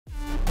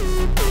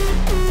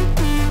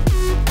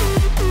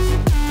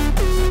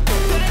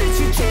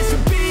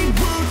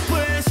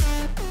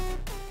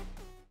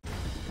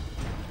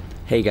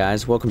Hey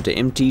guys, welcome to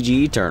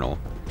MTG Eternal.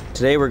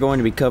 Today we're going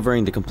to be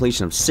covering the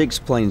completion of 6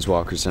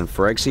 planeswalkers in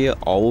Phyrexia,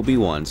 all will be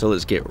one, so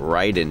let's get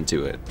right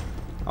into it.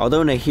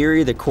 Although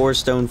Nahiri, the core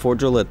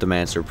Stoneforger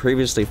Lithomancer,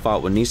 previously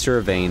fought with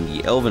Nissa,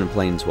 the Elven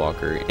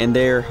planeswalker, in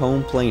their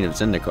home plane of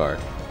Zendikar,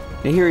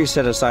 Nahiri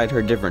set aside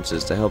her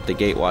differences to help the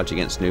Gatewatch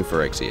against New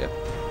Phyrexia.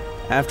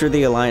 After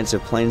the alliance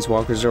of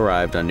planeswalkers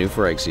arrived on New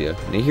Phyrexia,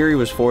 Nahiri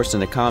was forced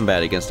into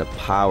combat against a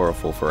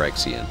powerful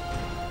Phyrexian.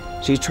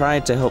 She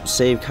tried to help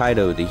save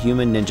Kaido, the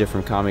human ninja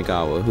from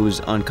Kamigawa, who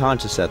was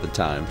unconscious at the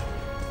time,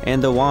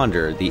 and the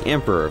Wanderer, the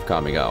Emperor of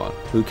Kamigawa,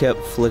 who kept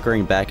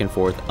flickering back and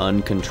forth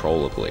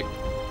uncontrollably.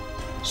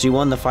 She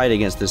won the fight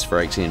against this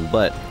Phyrexian,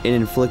 but it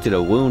inflicted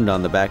a wound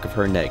on the back of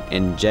her neck,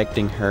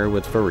 injecting her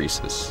with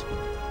Phyresis.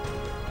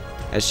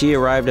 As she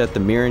arrived at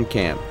the Mirren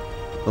camp,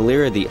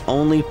 Melira, the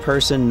only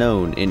person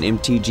known in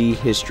MTG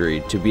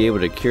history to be able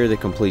to cure the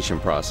completion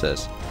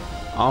process,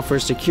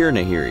 offers to cure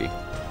Nahiri.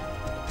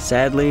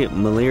 Sadly,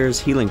 Melira's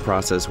healing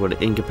process would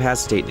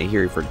incapacitate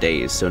Nahiri for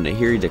days, so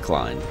Nahiri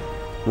declined.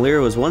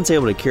 Melira was once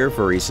able to cure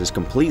Phyresis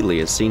completely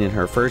as seen in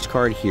her first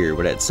card here,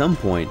 but at some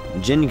point,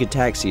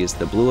 jin-gitaxias,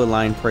 the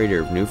blue-aligned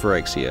praetor of New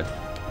Phyrexia,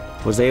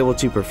 was able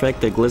to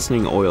perfect the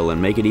glistening oil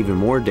and make it even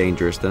more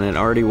dangerous than it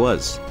already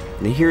was.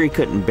 Nahiri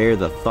couldn't bear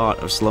the thought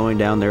of slowing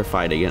down their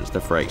fight against the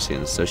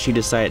Phyrexians, so she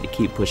decided to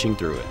keep pushing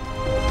through it.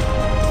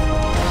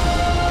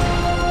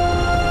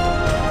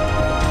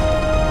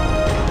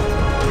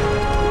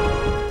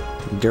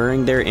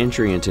 During their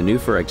entry into New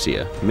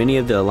Phyrexia, many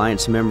of the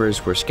Alliance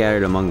members were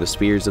scattered among the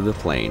spears of the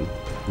plain.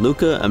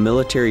 Lukka, a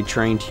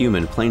military-trained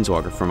human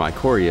planeswalker from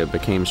Ikoria,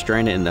 became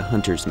stranded in the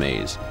Hunter's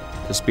Maze,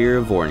 the Spear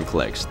of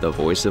Vorinclex, the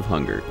Voice of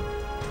Hunger.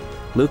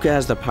 Lukka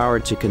has the power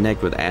to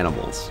connect with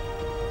animals.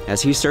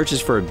 As he searches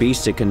for a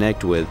beast to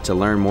connect with to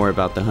learn more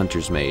about the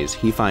Hunter's Maze,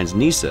 he finds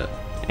Nissa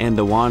and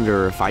the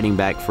Wanderer fighting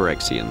back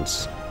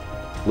Phyrexians.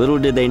 Little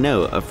did they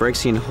know, a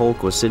Phyrexian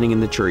Hulk was sitting in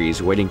the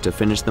trees waiting to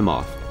finish them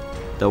off.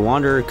 The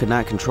Wanderer could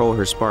not control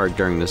her spark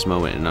during this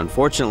moment and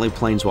unfortunately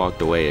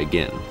planeswalked away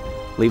again,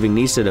 leaving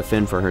Nissa to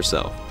fend for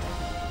herself.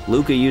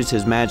 Lukka used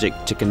his magic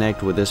to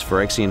connect with this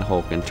Phyrexian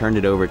Hulk and turned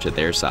it over to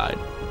their side,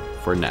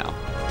 for now.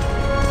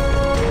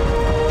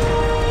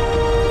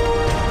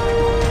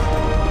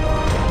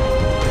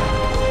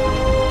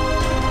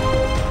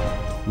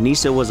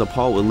 Nissa was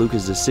appalled with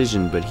Lukka's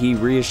decision, but he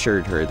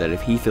reassured her that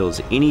if he feels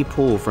any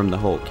pull from the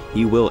Hulk,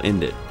 he will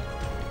end it.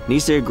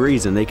 Nissa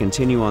agrees and they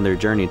continue on their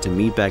journey to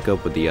meet back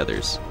up with the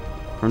others.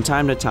 From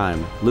time to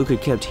time,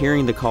 Lukka kept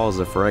hearing the calls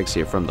of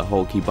Phyrexia from the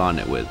Hulk he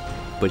bonded with,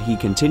 but he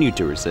continued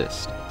to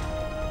resist.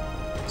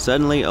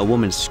 Suddenly, a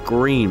woman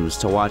screams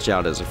to watch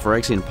out as a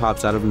Phyrexian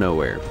pops out of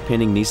nowhere,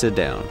 pinning Nissa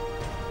down.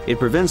 It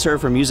prevents her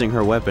from using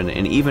her weapon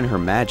and even her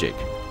magic.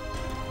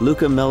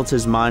 Lukka melds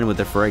his mind with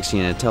the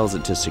Phyrexian and tells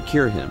it to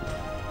secure him.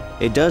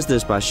 It does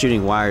this by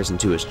shooting wires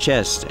into his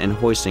chest and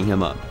hoisting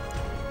him up.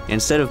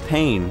 Instead of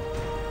pain,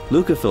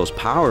 Lukka feels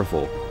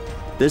powerful.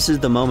 This is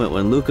the moment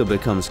when Lukka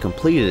becomes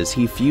completed as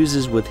he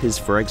fuses with his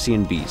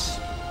Phyrexian beast.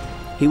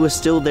 He was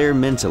still there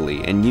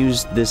mentally and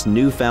used this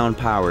newfound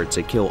power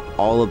to kill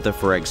all of the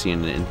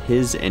Phyrexian in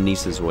his and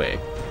Nissa's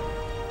way.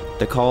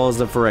 The calls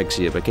of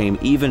Phyrexia became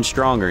even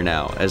stronger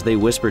now as they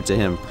whispered to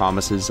him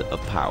promises of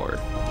power.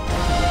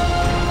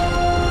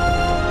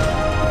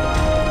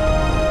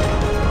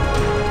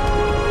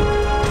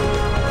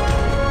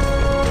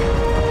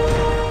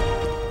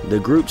 The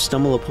group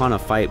stumble upon a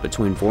fight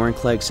between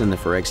Vorinclex and the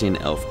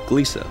Phyrexian elf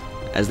Glissa.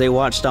 As they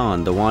watched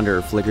on, the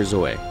Wanderer flickers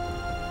away.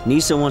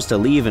 Nissa wants to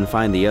leave and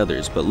find the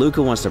others, but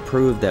Lukka wants to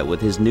prove that with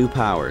his new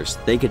powers,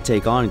 they could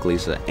take on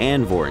Glissa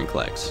and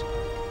Vorinclex.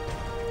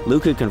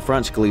 Lukka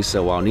confronts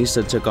Glissa while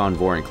Nissa took on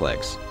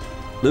Vorinclex.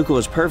 Lukka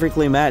was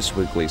perfectly matched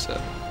with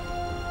Glissa.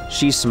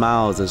 She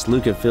smiles as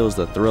Lukka feels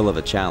the thrill of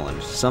a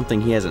challenge,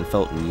 something he hasn't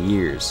felt in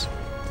years.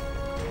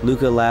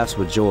 Lukka laughs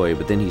with joy,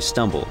 but then he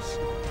stumbles.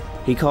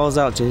 He calls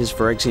out to his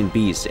Phyrexian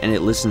beast and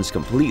it listens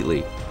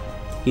completely.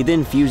 He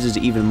then fuses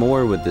even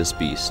more with this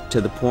beast,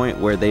 to the point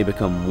where they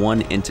become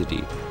one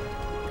entity.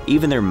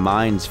 Even their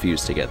minds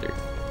fuse together.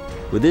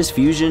 With this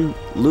fusion,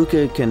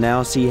 Lukka can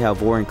now see how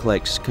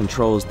Vorinclex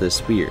controls this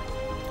spear.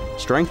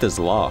 Strength is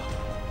law.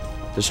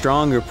 The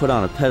strong are put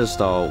on a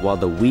pedestal while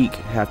the weak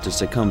have to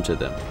succumb to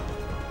them.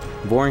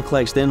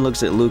 Vorinclex then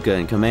looks at Lukka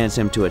and commands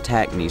him to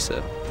attack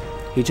Nissa.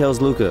 He tells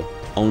Lukka,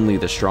 "Only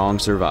the strong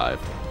survive."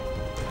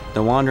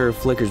 The Wanderer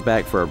flickers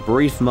back for a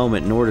brief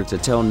moment in order to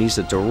tell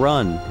Nissa to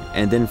run,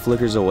 and then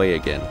flickers away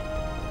again.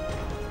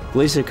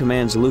 Glissa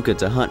commands Lukka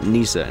to hunt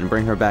Nissa and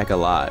bring her back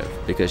alive,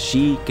 because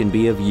she can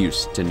be of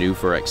use to New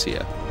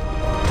Phyrexia.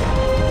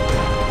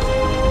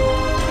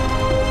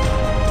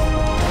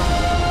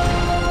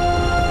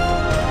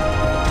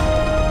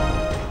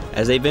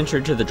 As they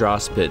venture to the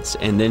Dross Pits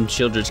and then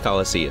Childred's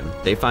Coliseum,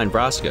 they find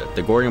Vraska,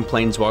 the Gorgon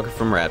planeswalker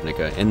from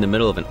Ravnica, in the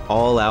middle of an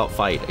all-out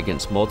fight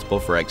against multiple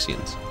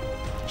Phyrexians.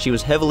 She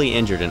was heavily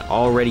injured and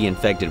already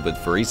infected with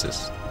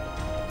Phyresis.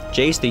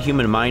 Jace, the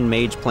human mind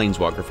mage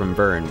planeswalker from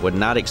Vern, would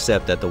not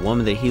accept that the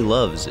woman that he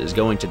loves is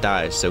going to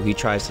die, so he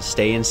tries to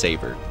stay and save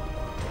her.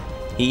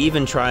 He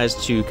even tries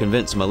to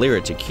convince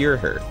Melira to cure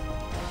her.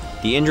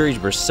 The injuries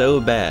were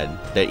so bad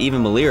that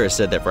even Melira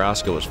said that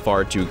Vraska was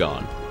far too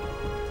gone.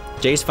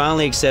 Jace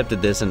finally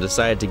accepted this and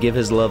decided to give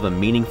his love a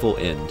meaningful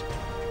end.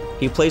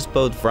 He placed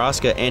both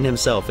Vraska and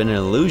himself in an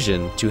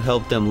illusion to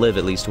help them live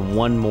at least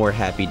one more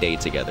happy day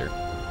together.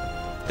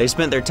 They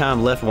spent their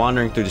time left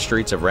wandering through the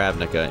streets of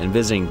Ravnica and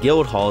visiting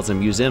guild halls and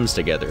museums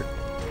together.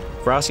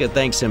 Vraska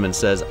thanks him and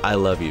says, "I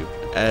love you,"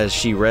 as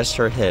she rests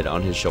her head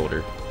on his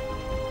shoulder.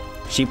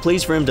 She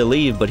pleads for him to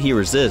leave, but he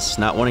resists,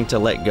 not wanting to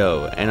let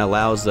go, and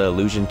allows the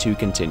illusion to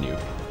continue.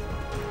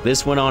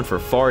 This went on for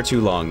far too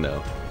long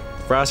though.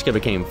 Vraska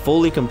became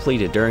fully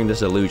completed during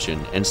this illusion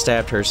and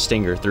stabbed her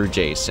stinger through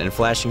Jace and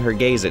flashing her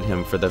gaze at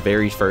him for the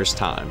very first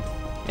time,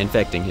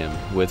 infecting him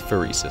with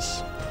Phyrexia.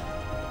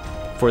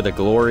 "For the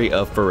glory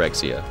of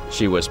Phyrexia,"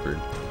 she whispered.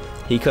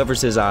 He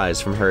covers his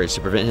eyes from hers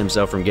to prevent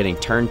himself from getting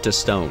turned to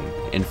stone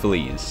and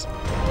flees.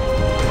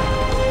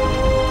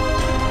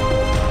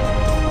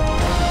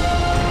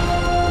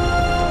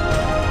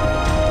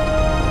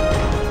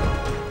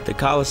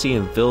 The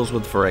Colosseum fills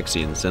with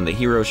Phyrexians and the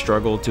heroes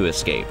struggle to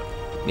escape.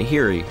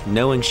 Nahiri,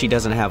 knowing she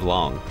doesn't have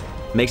long,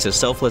 makes a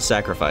selfless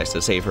sacrifice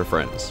to save her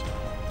friends.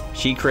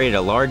 She created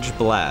a large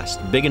blast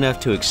big enough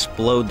to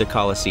explode the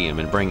Colosseum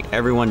and bring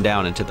everyone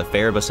down into the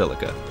fair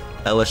basilica,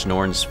 Elesh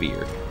Norn's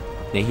sphere.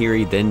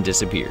 Nahiri then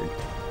disappeared.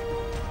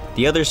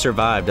 The others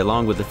survived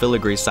along with the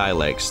filigree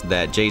Silex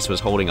that Jace was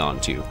holding on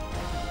to.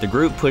 The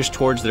group pushed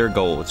towards their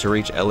goal to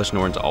reach Elesh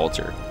Norn's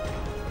altar.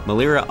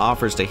 Melira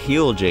offers to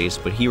heal Jace,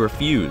 but he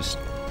refused.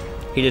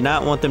 He did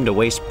not want them to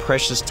waste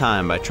precious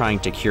time by trying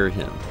to cure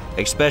him,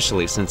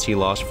 especially since he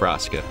lost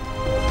Vraska.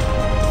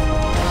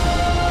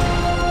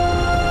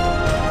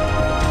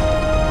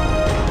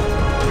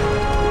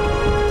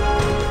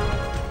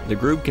 The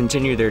group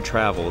continued their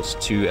travels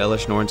to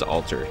Elesh Norn's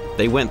altar.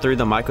 They went through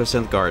the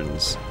Mycosynth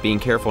Gardens, being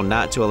careful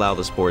not to allow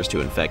the spores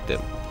to infect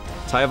them.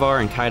 Tyvar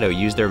and Kaido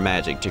used their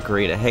magic to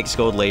create a hex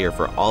gold layer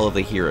for all of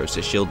the heroes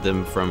to shield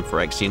them from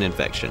Phyrexian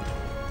infection.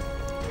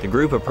 The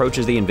group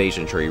approaches the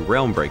invasion tree,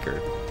 Realmbreaker,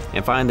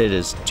 and find that it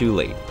is too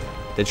late.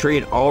 The tree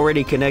had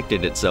already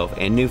connected itself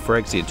and New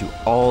Phyrexia to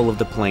all of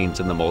the planes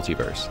in the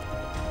multiverse.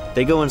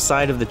 They go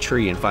inside of the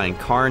tree and find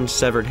Karn's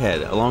severed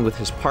head along with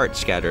his parts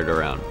scattered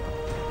around.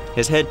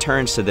 His head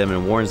turns to them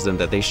and warns them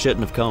that they shouldn't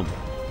have come.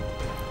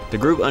 The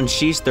group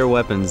unsheaths their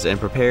weapons and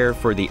prepare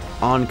for the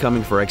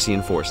oncoming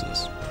Phyrexian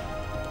forces.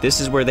 This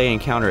is where they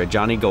encounter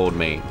Ajani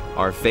Goldmane,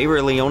 our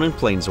favorite Leonin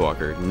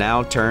planeswalker,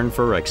 now turned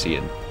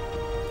Phyrexian.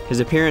 His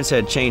appearance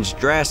had changed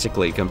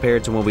drastically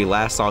compared to when we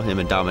last saw him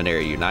in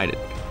Dominaria United.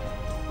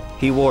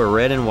 He wore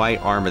red and white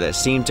armor that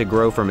seemed to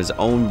grow from his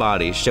own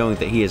body, showing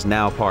that he is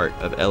now part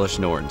of Elesh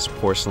Norn's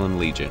Porcelain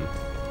Legion.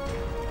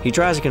 He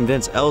tries to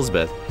convince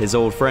Elsbeth, his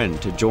old friend,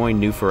 to join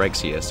New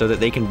Phyrexia so that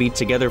they can be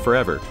together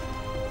forever.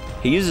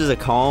 He uses a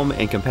calm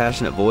and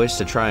compassionate voice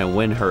to try and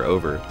win her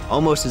over,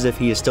 almost as if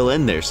he is still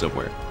in there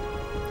somewhere.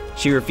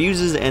 She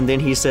refuses, and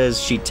then he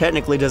says she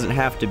technically doesn't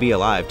have to be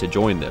alive to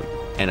join them,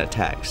 and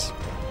attacks.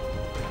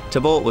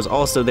 Tibalt was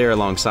also there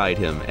alongside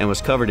him and was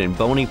covered in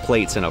bony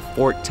plates and a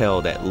forked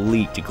tail that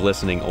leaked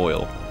glistening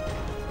oil.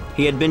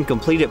 He had been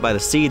completed by the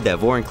seed that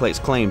Vorinclex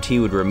claimed he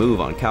would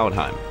remove on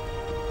Kaldheim.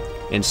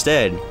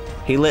 Instead,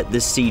 he let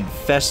this seed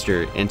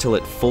fester until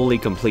it fully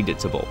completed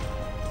Tibalt.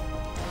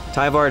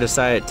 Tyvar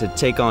decided to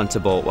take on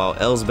Tibalt while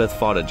Elsbeth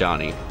fought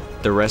Ajani.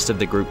 The rest of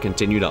the group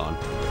continued on.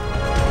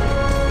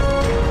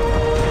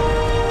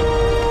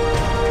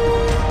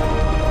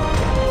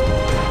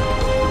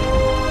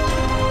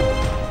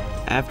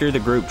 After the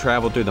group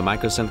traveled through the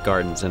Mycosynth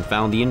Gardens and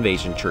found the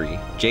invasion tree,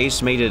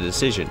 Jace made a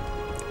decision.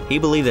 He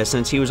believed that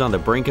since he was on the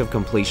brink of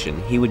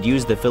completion, he would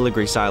use the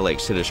filigree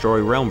Silex to destroy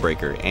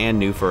Realmbreaker and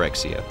New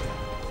Phyrexia.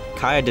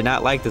 Kaya did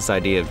not like this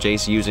idea of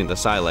Jace using the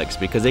Silex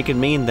because it could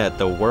mean that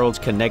the worlds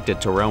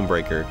connected to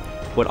Realmbreaker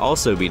would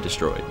also be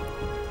destroyed.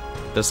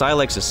 The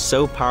Silex is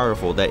so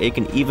powerful that it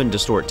can even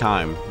distort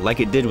time, like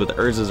it did with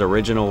Urza's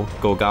original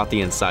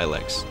Golgothian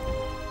Silex.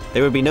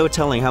 There would be no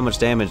telling how much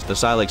damage the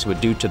Silex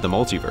would do to the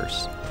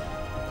multiverse.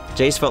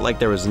 Jace felt like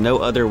there was no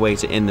other way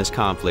to end this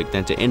conflict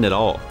than to end it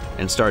all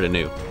and start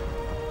anew.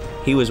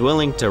 He was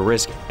willing to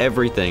risk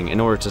everything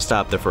in order to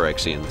stop the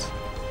Phyrexians.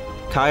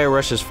 Kaya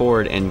rushes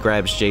forward and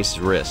grabs Jace's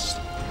wrist,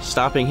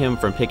 stopping him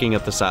from picking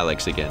up the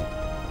Silex again.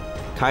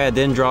 Kaya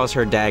then draws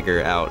her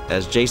dagger out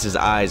as Jace's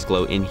eyes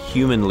glow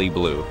inhumanly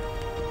blue.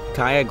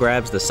 Kaya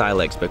grabs the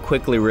Silex but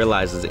quickly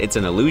realizes it's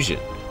an illusion.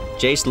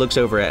 Jace looks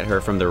over at her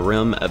from the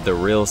rim of the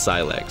real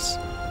Silex.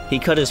 He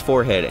cut his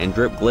forehead and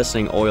dripped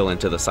glistening oil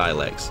into the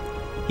Silex.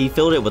 He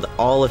filled it with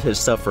all of his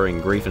suffering,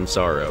 grief, and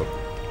sorrow.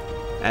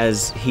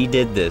 As he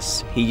did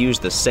this, he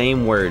used the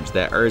same words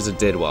that Urza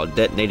did while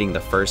detonating the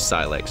first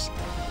Silex.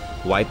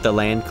 "Wipe the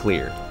land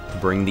clear,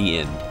 bring the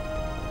end."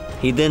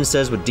 He then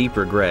says with deep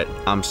regret,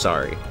 "I'm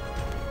sorry."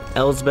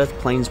 Elsbeth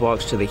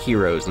planeswalks to the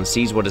heroes and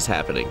sees what is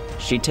happening.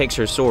 She takes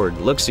her sword,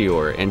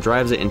 Luxior, and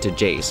drives it into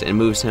Jace and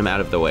moves him out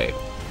of the way.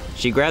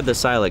 She grabbed the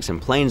Silex and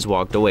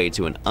planeswalked away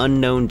to an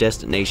unknown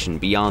destination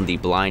beyond the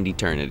blind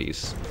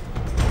eternities.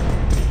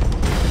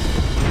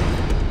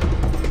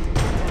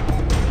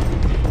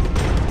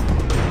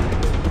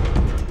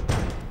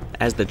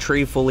 As the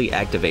tree fully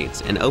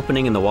activates, an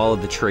opening in the wall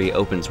of the tree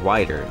opens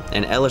wider,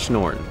 and Elish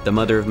Norn, the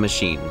mother of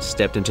machines,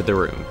 stepped into the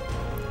room.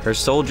 Her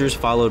soldiers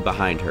followed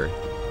behind her.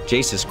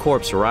 Jace's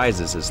corpse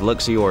rises as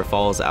Luxior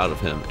falls out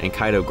of him, and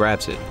Kaido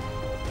grabs it.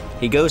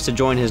 He goes to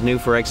join his new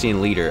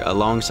Phyrexian leader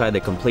alongside the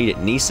completed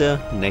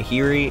Nissa,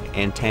 Nahiri,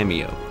 and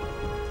Tamiyo.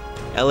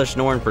 Elish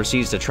Norn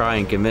proceeds to try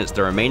and convince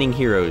the remaining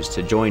heroes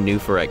to join New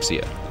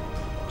Phyrexia.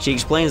 She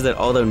explains that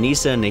although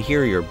Nissa and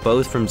Nahiri are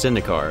both from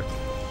Zendikar,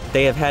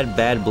 they have had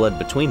bad blood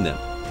between them.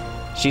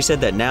 She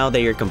said that now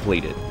they are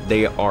completed.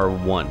 They are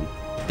one.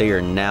 They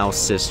are now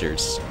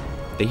sisters.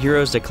 The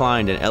heroes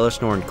declined and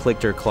Elish Norn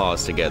clicked her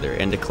claws together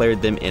and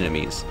declared them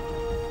enemies.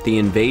 The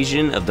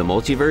invasion of the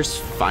multiverse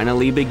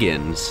finally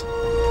begins.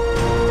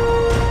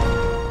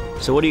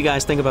 So what do you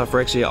guys think about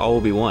Phyrexia All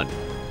Will Be One?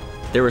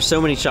 There were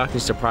so many shocking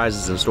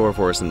surprises in store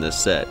for us in this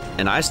set,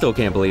 and I still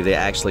can't believe they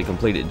actually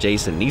completed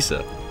Jace and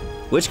Nissa.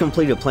 Which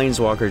completed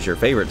planeswalker is your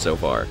favorite so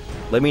far?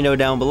 Let me know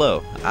down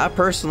below. I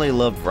personally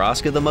loved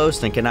Vraska the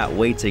most and cannot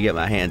wait to get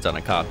my hands on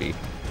a copy.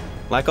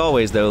 Like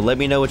always though, let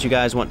me know what you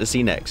guys want to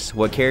see next.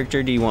 What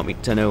character do you want me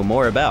to know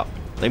more about?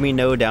 Let me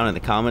know down in the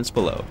comments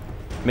below.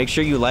 Make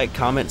sure you like,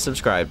 comment,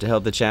 subscribe to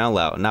help the channel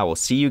out, and I will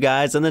see you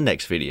guys in the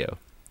next video.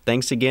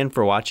 Thanks again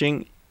for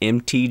watching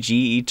MTG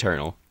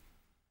Eternal.